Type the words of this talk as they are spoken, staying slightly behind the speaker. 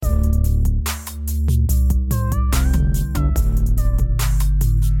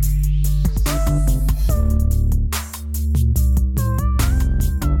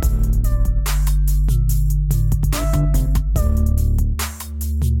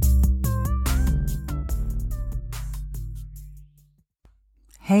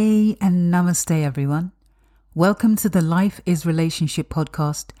Hey and namaste everyone. Welcome to the Life is Relationship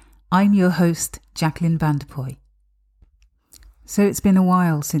podcast. I'm your host, Jacqueline Vanderpoy. So it's been a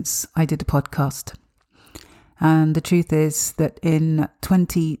while since I did a podcast. And the truth is that in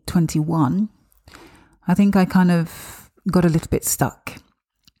 2021, I think I kind of got a little bit stuck.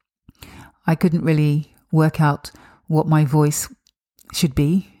 I couldn't really work out what my voice should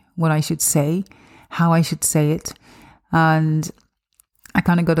be, what I should say, how I should say it. And I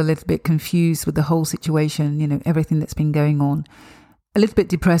kind of got a little bit confused with the whole situation, everything that's been going on. A little bit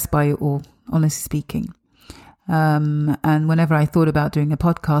depressed by it all, honestly speaking. And whenever I thought about doing a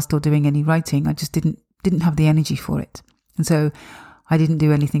podcast or doing any writing, I just didn't have the energy for it. And so I didn't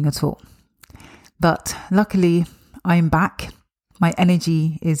do anything at all. But luckily, I'm back. My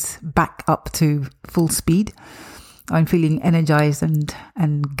energy is back up to full speed. I'm feeling energized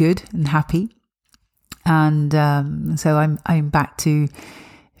and good and happy. And so I'm back to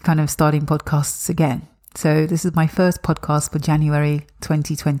kind of starting podcasts again. So this is my first podcast for January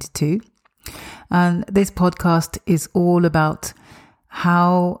 2022. And this podcast is all about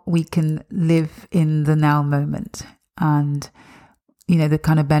how we can live in the now moment and, the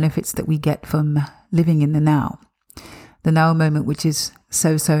kind of benefits that we get from living in the now. The now moment, which is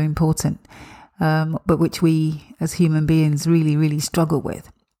so, so important, but which we as human beings really, really struggle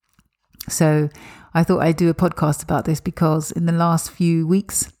with. So I thought I'd do a podcast about this because in the last few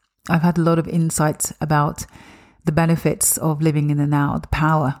weeks, I've had a lot of insights about the benefits of living in the now, the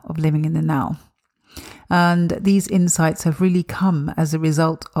power of living in the now. And these insights have really come as a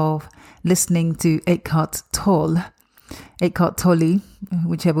result of listening to Eckhart Tolle,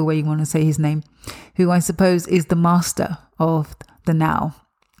 whichever way you want to say his name, who I suppose is the master of the now.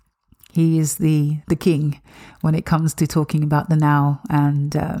 He is the king when it comes to talking about the now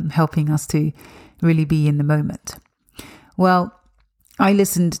and helping us to really be in the moment. Well, I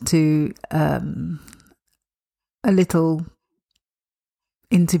listened to a little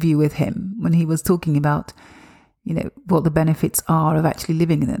interview with him when he was talking about, what the benefits are of actually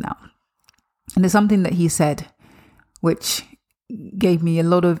living in the now. And there's something that he said which gave me a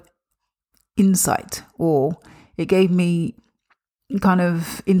lot of insight, or it gave me kind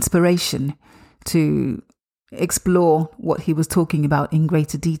of inspiration to explore what he was talking about in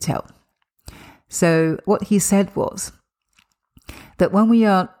greater detail. So what he said was that when we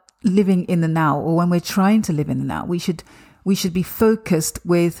are living in the now, or when we're trying to live in the now, we should be focused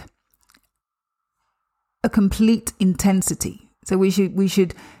with a complete intensity. So we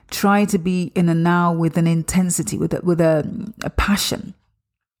should try to be in the now with an intensity, with a passion.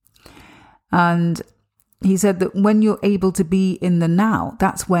 And he said that when you're able to be in the now,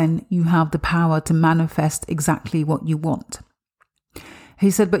 that's when you have the power to manifest exactly what you want. He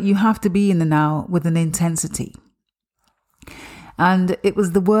said, but you have to be in the now with an intensity. And it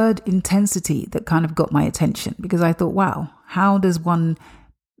was the word intensity that kind of got my attention, because I thought, wow, how does one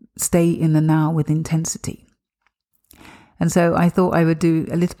stay in the now with intensity? And so I thought I would do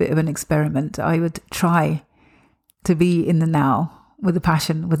a little bit of an experiment. I would try to be in the now with a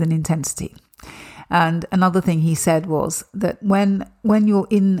passion, with an intensity. And another thing he said was that when you're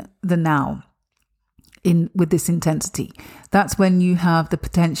in the now, with this intensity, that's when you have the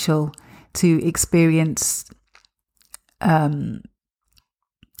potential to experience the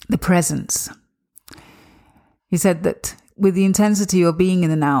presence. He said that with the intensity of being in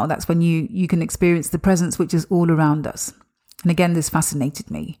the now, that's when you can experience the presence which is all around us. And again, this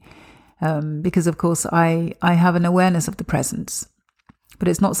fascinated me because, of course, I have an awareness of the presence, but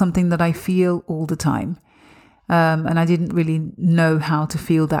it's not something that I feel all the time. And I didn't really know how to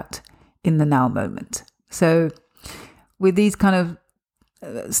feel that in the now moment. So with these kind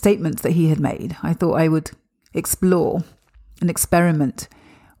of statements that he had made, I thought I would explore and experiment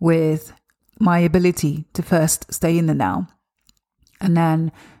with my ability to first stay in the now, and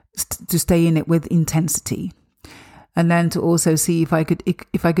then to stay in it with intensity, and then to also see if I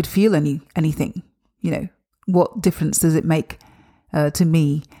could feel anything. What difference does it make to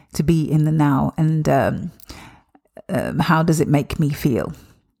me to be in the now, and how does it make me feel?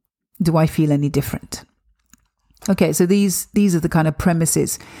 Do I feel any different? Okay, so these are the kind of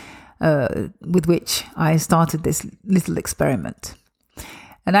premises with which I started this little experiment.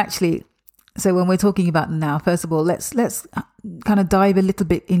 And actually, so when we're talking about now, first of all, let's kind of dive a little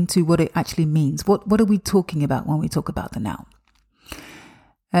bit into what it actually means. What are we talking about when we talk about the now?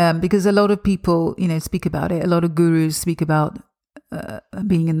 Because a lot of people, speak about it. A lot of gurus speak about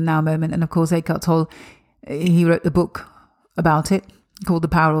being in the now moment. And of course, Eckhart Tolle, he wrote the book about it called The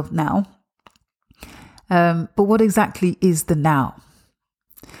Power of Now. But what exactly is the now?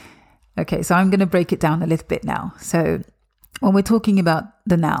 Okay, so I'm going to break it down a little bit now. So when we're talking about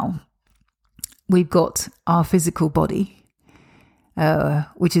the now, we've got our physical body,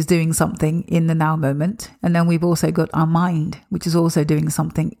 which is doing something in the now moment. And then we've also got our mind, which is also doing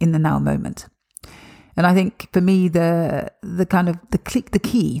something in the now moment. And I think for me, the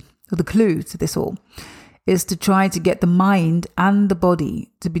key or the clue to this all is to try to get the mind and the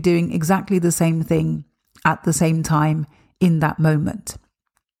body to be doing exactly the same thing at the same time in that moment.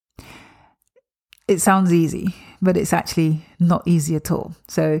 It sounds easy, but it's actually not easy at all.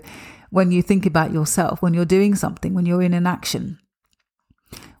 So when you think about yourself, when you're doing something, when you're in an action,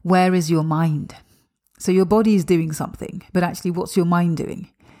 where is your mind? So your body is doing something, but actually what's your mind doing?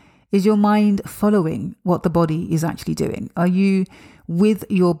 Is your mind following what the body is actually doing? Are you with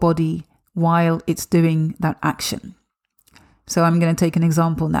your body while it's doing that action? So I'm going to take an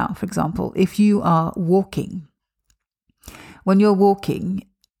example now. For example, if you are walking, when you're walking,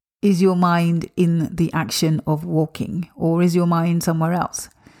 is your mind in the action of walking, or is your mind somewhere else?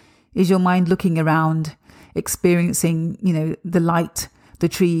 Is your mind looking around, experiencing, the light, the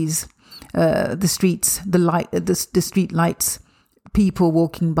trees, the streets, the street lights, people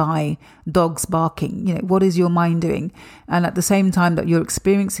walking by, dogs barking? What is your mind doing? And at the same time that you're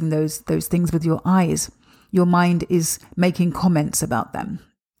experiencing those things with your eyes, your mind is making comments about them.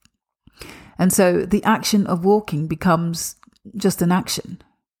 And so the action of walking becomes just an action.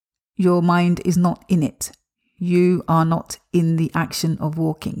 Your mind is not in it. You are not in the action of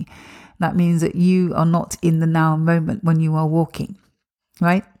walking. That means that you are not in the now moment when you are walking,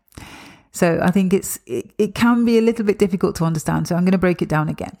 right? So I think it can be a little bit difficult to understand. So I'm going to break it down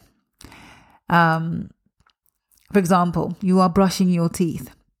again. For example, you are brushing your teeth.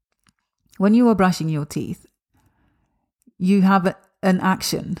 When you are brushing your teeth, you have an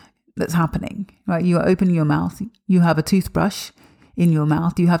action that's happening, right? You are opening your mouth. You have a toothbrush in your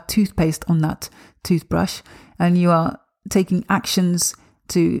mouth. You have toothpaste on that toothbrush, and you are taking actions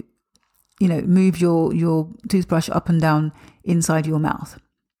to, move your toothbrush up and down inside your mouth.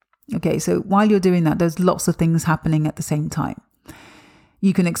 Okay, so while you're doing that, there's lots of things happening at the same time.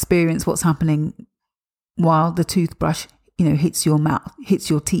 You can experience what's happening while the toothbrush, hits your mouth, hits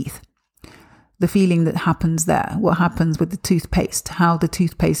your teeth. The feeling that happens there, what happens with the toothpaste, how the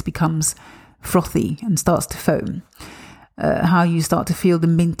toothpaste becomes frothy and starts to foam, how you start to feel the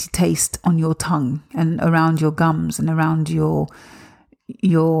minty taste on your tongue and around your gums and around your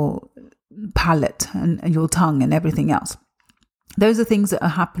palate and your tongue and everything else. Those are things that are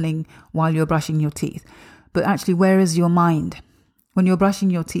happening while you're brushing your teeth. But actually, where is your mind? When you're brushing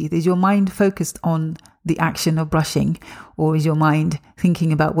your teeth, is your mind focused on the action of brushing, or is your mind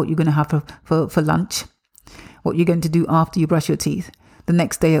thinking about what you're going to have for lunch, what you're going to do after you brush your teeth, the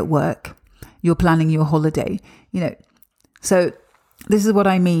next day at work, you're planning your holiday, So this is what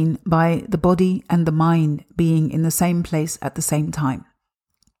I mean by the body and the mind being in the same place at the same time.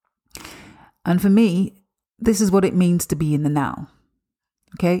 And for me, this is what it means to be in the now.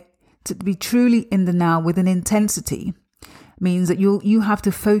 Okay? To be truly in the now with an intensity means that you have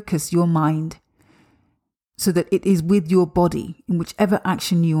to focus your mind so that it is with your body in whichever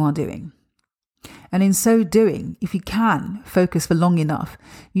action you are doing. And in so doing, if you can focus for long enough,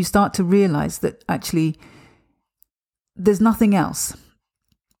 you start to realize that actually there's nothing else.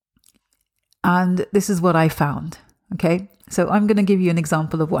 And this is what I found. Okay? So I'm going to give you an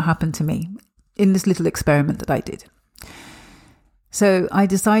example of what happened to me in this little experiment that I did. So I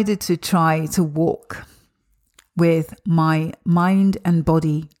decided to try to walk with my mind and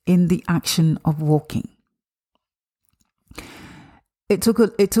body in the action of walking. It took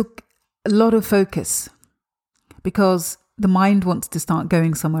a lot of focus because the mind wants to start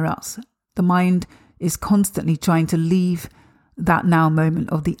going somewhere else. The mind is constantly trying to leave that now moment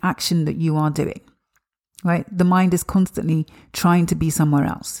of the action that you are doing. Right? The mind is constantly trying to be somewhere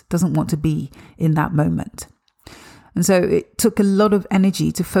else, doesn't want to be in that moment. And so it took a lot of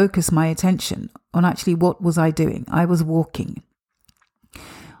energy to focus my attention on actually what was I doing. I was walking.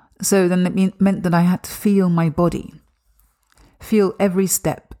 So then it meant that I had to feel my body, feel every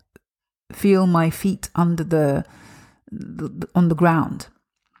step, feel my feet under on the ground.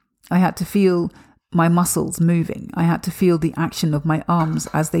 I had to feel my muscles moving. I had to feel the action of my arms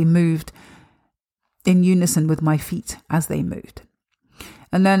as they moved in unison with my feet as they moved.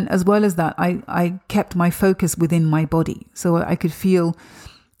 And then as well as that, I kept my focus within my body. So I could feel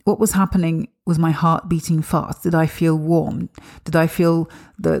what was happening. Was my heart beating fast? Did I feel warm? Did I feel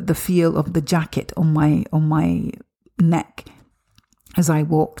the feel of the jacket on my neck as I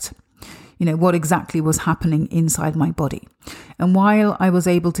walked? What exactly was happening inside my body? And while I was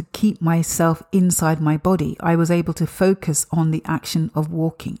able to keep myself inside my body, I was able to focus on the action of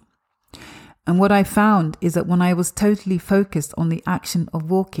walking. And what I found is that when I was totally focused on the action of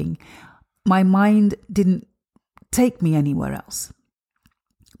walking, my mind didn't take me anywhere else.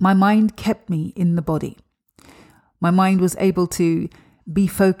 My mind kept me in the body. My mind was able to be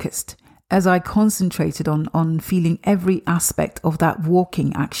focused as I concentrated on feeling every aspect of that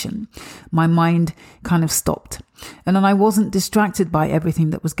walking action. My mind kind of stopped. And then I wasn't distracted by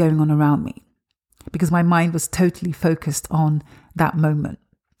everything that was going on around me because my mind was totally focused on that moment.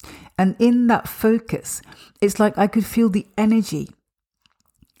 And in that focus, it's like I could feel the energy,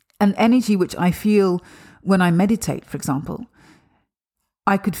 an energy which I feel when I meditate, for example.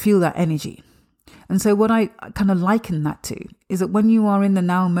 I could feel that energy. And so what I kind of liken that to is that when you are in the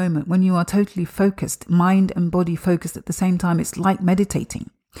now moment, when you are totally focused, mind and body focused at the same time, it's like meditating.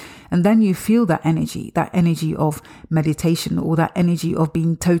 And then you feel that energy of meditation, or that energy of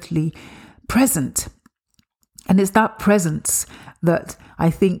being totally present. And it's that presence that I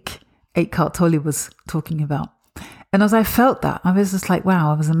think Eckhart Tolle was talking about. And as I felt that, I was just like,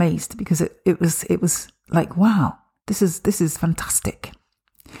 wow, I was amazed, because it was like, wow, this is fantastic.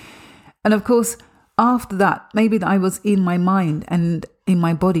 And of course, after that, maybe I was in my mind and in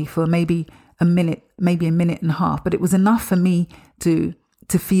my body for maybe a minute and a half, but it was enough for me to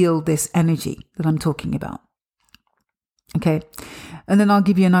feel this energy that I'm talking about. Okay. And then I'll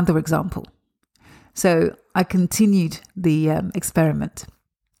give you another example. So I continued the experiment.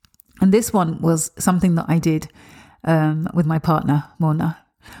 And this one was something that I did with my partner, Mona.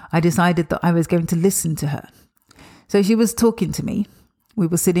 I decided that I was going to listen to her. So she was talking to me. We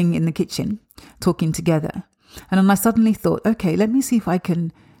were sitting in the kitchen talking together. And then I suddenly thought, okay, let me see if I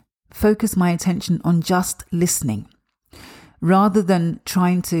can focus my attention on just listening, rather than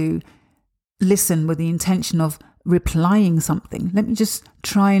trying to listen with the intention of replying something. Let me just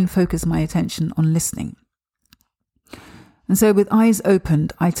try and focus my attention on listening. And so with eyes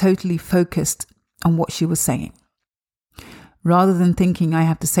opened, I totally focused on what she was saying. Rather than thinking I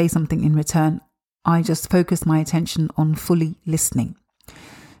have to say something in return, I just focused my attention on fully listening.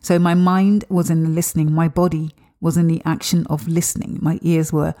 So my mind was in the listening, my body was in the action of listening. My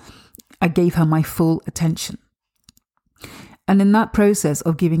ears were, I gave her my full attention. And in that process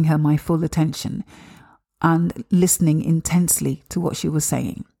of giving her my full attention and listening intensely to what she was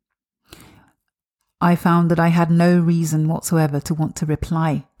saying, I found that I had no reason whatsoever to want to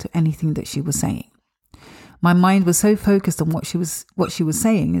reply to anything that she was saying. My mind was so focused on what she was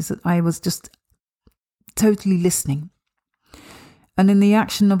saying, is that I was just totally listening. And in the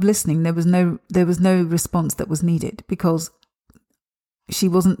action of listening, there was no response that was needed, because she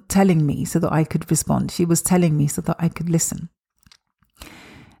wasn't telling me so that I could respond. She was telling me so that I could listen.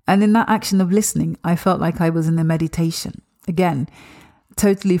 And in that action of listening, I felt like I was in a meditation. Again,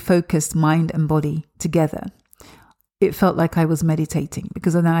 totally focused mind and body together. It felt like I was meditating,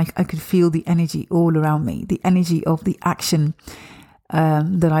 because then I could feel the energy all around me, the energy of the action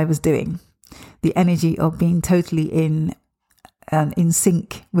that I was doing, the energy of being totally in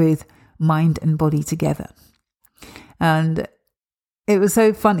sync with mind and body together. And it was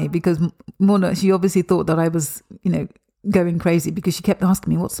so funny, because Mona, she obviously thought that I was, going crazy, because she kept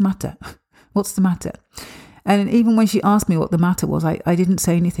asking me, what's the matter? What's the matter? And even when she asked me what the matter was, I didn't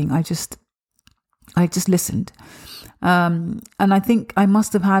say anything. I just listened. And I think I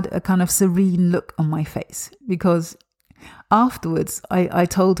must have had a kind of serene look on my face, because afterwards I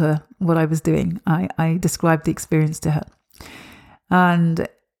told her what I was doing. I described the experience to her. And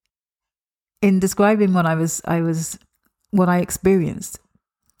in describing what I experienced,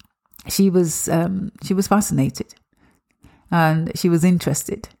 she was fascinated, and she was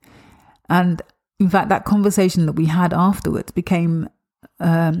interested. And in fact, that conversation that we had afterwards became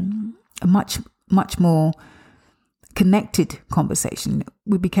a much more connected conversation.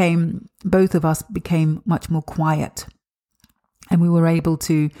 Both of us became much more quiet, and we were able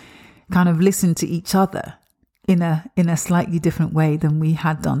to kind of listen to each other in a slightly different way than we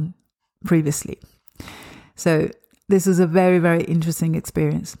had done previously. So this is a very, very interesting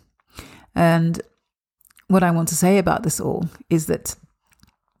experience. And what I want to say about this all is that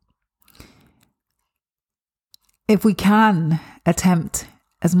if we can attempt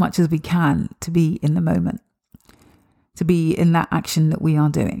as much as we can to be in the moment, to be in that action that we are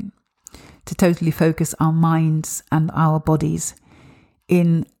doing, to totally focus our minds and our bodies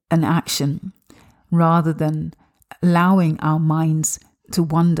in an action, rather than allowing our minds to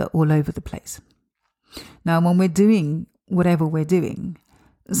wander all over the place. Now, when we're doing whatever we're doing,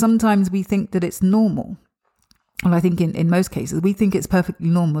 sometimes we think that it's normal. Well, I think in most cases, we think it's perfectly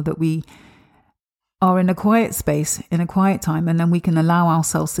normal that we are in a quiet space, in a quiet time, and then we can allow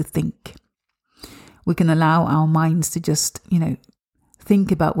ourselves to think. We can allow our minds to just,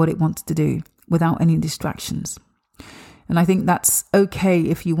 think about what it wants to do, without any distractions. And I think that's okay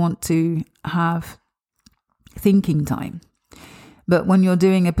if you want to have thinking time. But when you're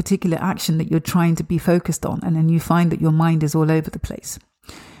doing a particular action that you're trying to be focused on, and then you find that your mind is all over the place,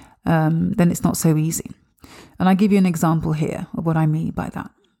 then it's not so easy. And I give you an example here of what I mean by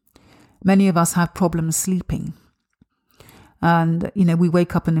that. Many of us have problems sleeping. And, we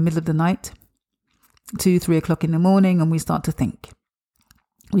wake up in the middle of the night, 2-3 o'clock in the morning, and we start to think.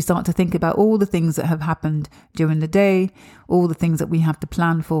 We start to think about all the things that have happened during the day, all the things that we have to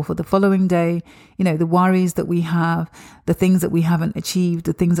plan for the following day, the worries that we have, the things that we haven't achieved,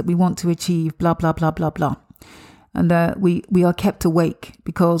 the things that we want to achieve, blah, blah, blah, blah, blah. And we are kept awake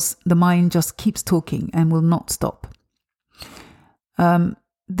because the mind just keeps talking and will not stop. In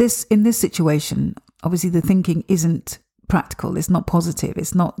this situation, obviously the thinking isn't practical, it's not positive,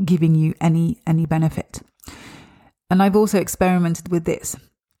 it's not giving you any benefit. And I've also experimented with this.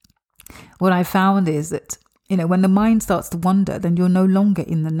 What I found is that, when the mind starts to wander, then you're no longer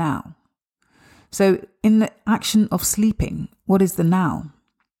in the now. So in the action of sleeping, what is the now?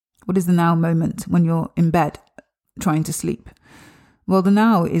 What is the now moment when you're in bed trying to sleep? Well, the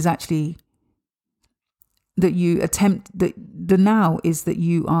now is actually that the now is that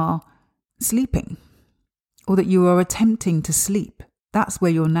you are sleeping, or that you are attempting to sleep. That's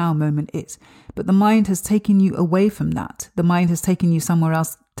where your now moment is. But the mind has taken you away from that. The mind has taken you somewhere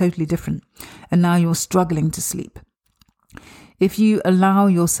else totally different. And now you're struggling to sleep. If you allow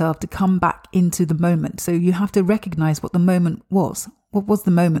yourself to come back into the moment, so you have to recognize what the moment was. What was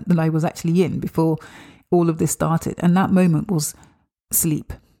the moment that I was actually in before all of this started? And that moment was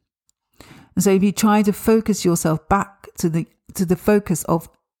sleep. And so if you try to focus yourself back to the focus of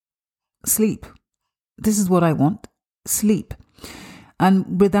sleep, this is what I want, sleep.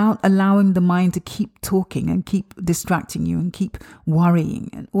 And without allowing the mind to keep talking and keep distracting you and keep worrying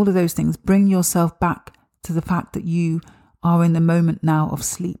and all of those things, bring yourself back to the fact that you are in the moment now of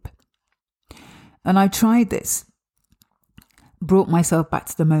sleep. And I tried this, brought myself back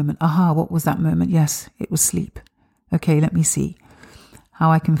to the moment. Aha, what was that moment? Yes, it was sleep. Okay, let me see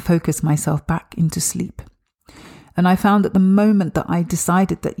how I can focus myself back into sleep. And I found that the moment that I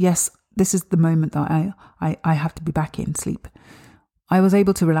decided that, yes, this is the moment that I have to be back in sleep, I was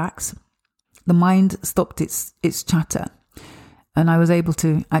able to relax. The mind stopped its chatter, and I was able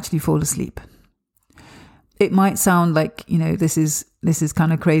to actually fall asleep. It might sound like, this is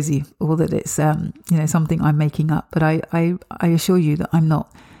kind of crazy, or that it's something I'm making up, but I assure you that I'm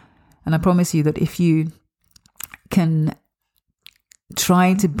not. And I promise you that if you can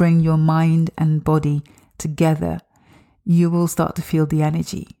try to bring your mind and body together, you will start to feel the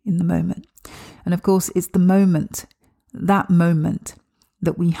energy in the moment. And of course, it's that moment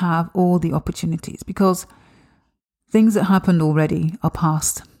that we have all the opportunities, because things that happened already are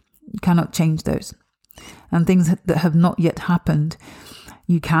past. You cannot change those. And things that have not yet happened,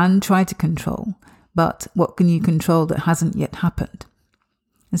 you can try to control, but what can you control that hasn't yet happened?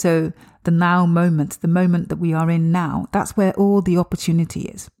 And so the now moment, the moment that we are in now, that's where all the opportunity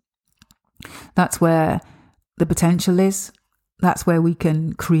is. That's where the potential is. That's where we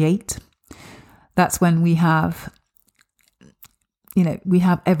can create. That's when we have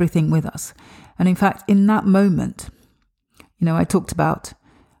everything with us. And in fact, in that moment, I talked about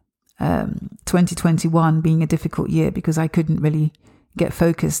 2021 being a difficult year because I couldn't really get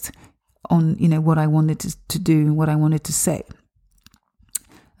focused on, what I wanted to do and what I wanted to say.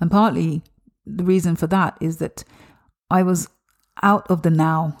 And partly the reason for that is that I was out of the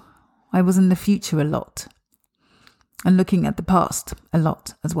now. I was in the future a lot and looking at the past a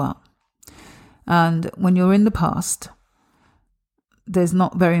lot as well. And when you're in the past, there's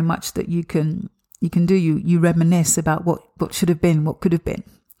not very much that you can do. You reminisce about what should have been, what could have been.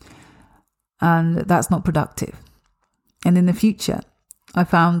 And that's not productive. And in the future, I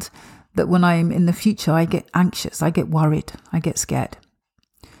found that when I'm in the future, I get anxious, I get worried, I get scared.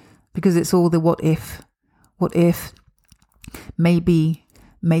 Because it's all the what if, maybe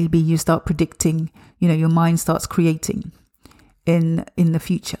you start predicting, your mind starts creating in the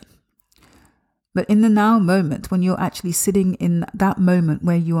future. But in the now moment, when you're actually sitting in that moment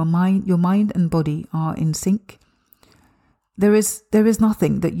where your mind and body are in sync, there is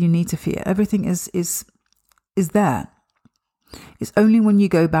nothing that you need to fear. Everything is there. It's only when you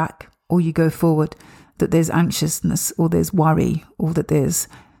go back or you go forward that there's anxiousness, or there's worry, or that there's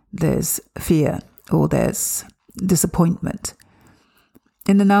fear, or there's disappointment.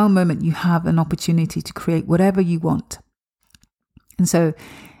 In the now moment, you have an opportunity to create whatever you want. And so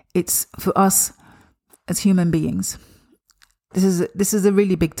it's for us as human beings, this is a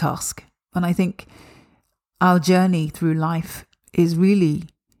really big task. And I think our journey through life is really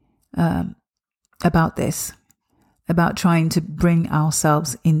about this, about trying to bring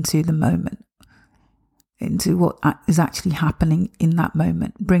ourselves into the moment, into what is actually happening in that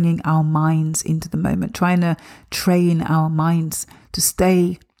moment, bringing our minds into the moment, trying to train our minds to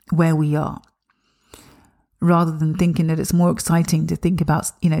stay where we are, rather than thinking that it's more exciting to think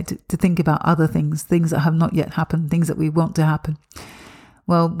about, to think about other things that have not yet happened, things that we want to happen.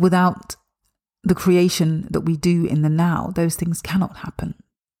 Well, without the creation that we do in the now, those things cannot happen.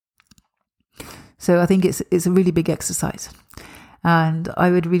 So I think it's a really big exercise. And I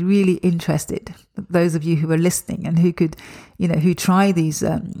would be really interested, those of you who are listening and who could, who try these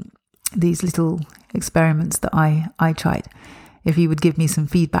little experiments that I tried, if you would give me some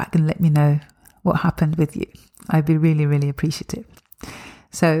feedback and let me know what happened with you. I'd be really, really appreciative.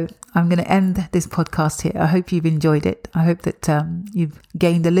 So I'm going to end this podcast here. I hope you've enjoyed it. I hope that you've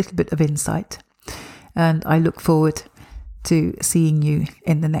gained a little bit of insight. And I look forward to seeing you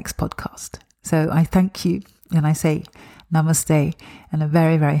in the next podcast. So I thank you and I say namaste and a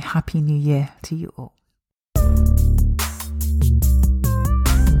very, very happy new year to you all.